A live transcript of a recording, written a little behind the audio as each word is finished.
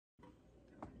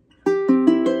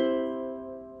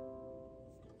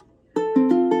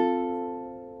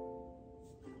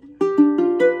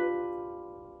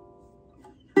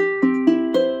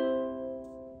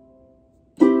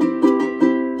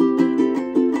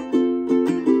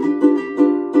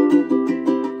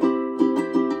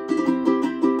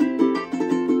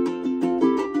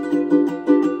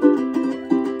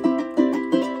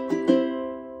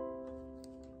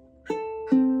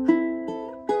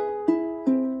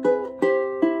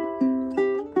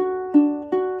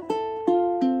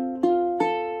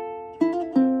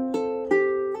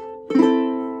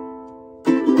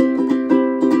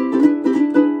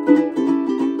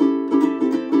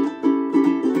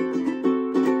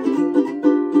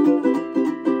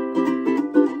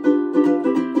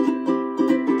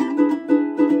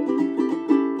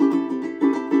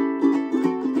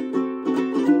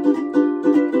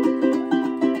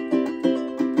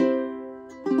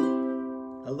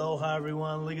Aloha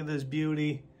everyone, look at this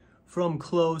beauty from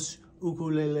Klos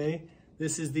Ukulele.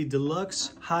 This is the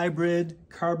Deluxe Hybrid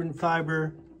Carbon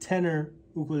Fiber Tenor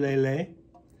Ukulele.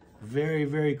 Very,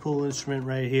 very cool instrument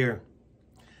right here.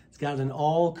 It's got an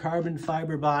all carbon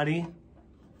fiber body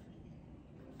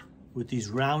with these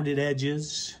rounded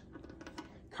edges.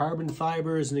 Carbon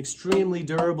fiber is an extremely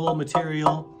durable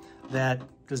material that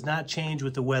does not change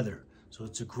with the weather. So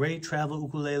it's a great travel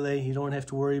ukulele. You don't have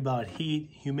to worry about heat,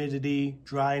 humidity,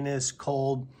 dryness,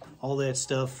 cold, all that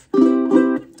stuff.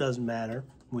 Doesn't matter,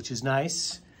 which is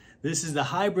nice. This is the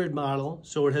hybrid model,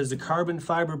 so it has the carbon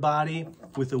fiber body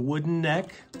with a wooden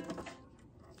neck.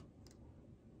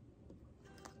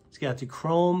 It's got the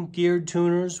chrome geared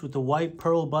tuners with the white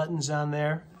pearl buttons on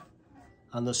there,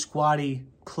 on the squatty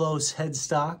Klos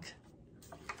headstock.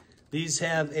 These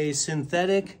have a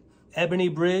synthetic ebony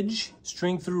bridge,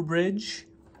 string-through bridge,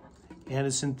 and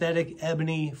a synthetic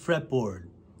ebony fretboard,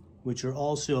 which are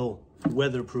also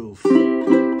weatherproof,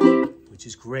 which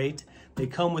is great. They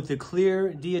come with the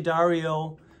clear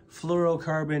Diodario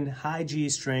fluorocarbon high G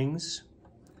strings,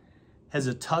 has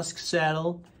a tusk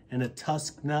saddle and a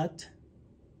tusk nut.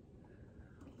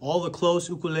 All the Klos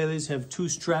ukuleles have 2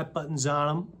 strap buttons on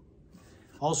them.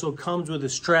 Also comes with a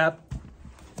strap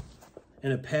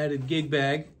and a padded gig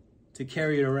bag to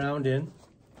carry it around in.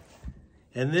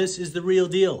 And this is the real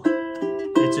deal.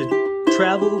 It's a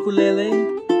travel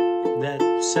ukulele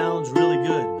that sounds really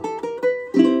good.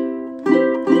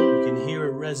 You can hear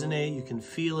it resonate, you can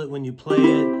feel it when you play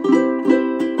it.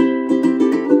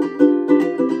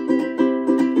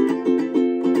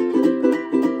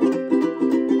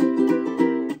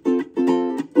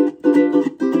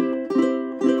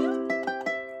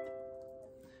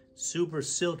 Super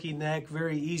silky neck,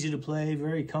 very easy to play,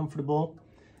 very comfortable.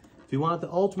 If you want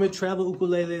the ultimate travel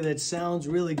ukulele that sounds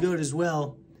really good as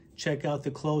well, check out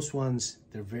the Klos ones.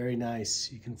 They're very nice.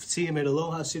 You can see them at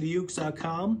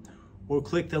alohacityukes.com or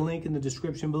click the link in the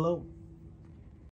description below.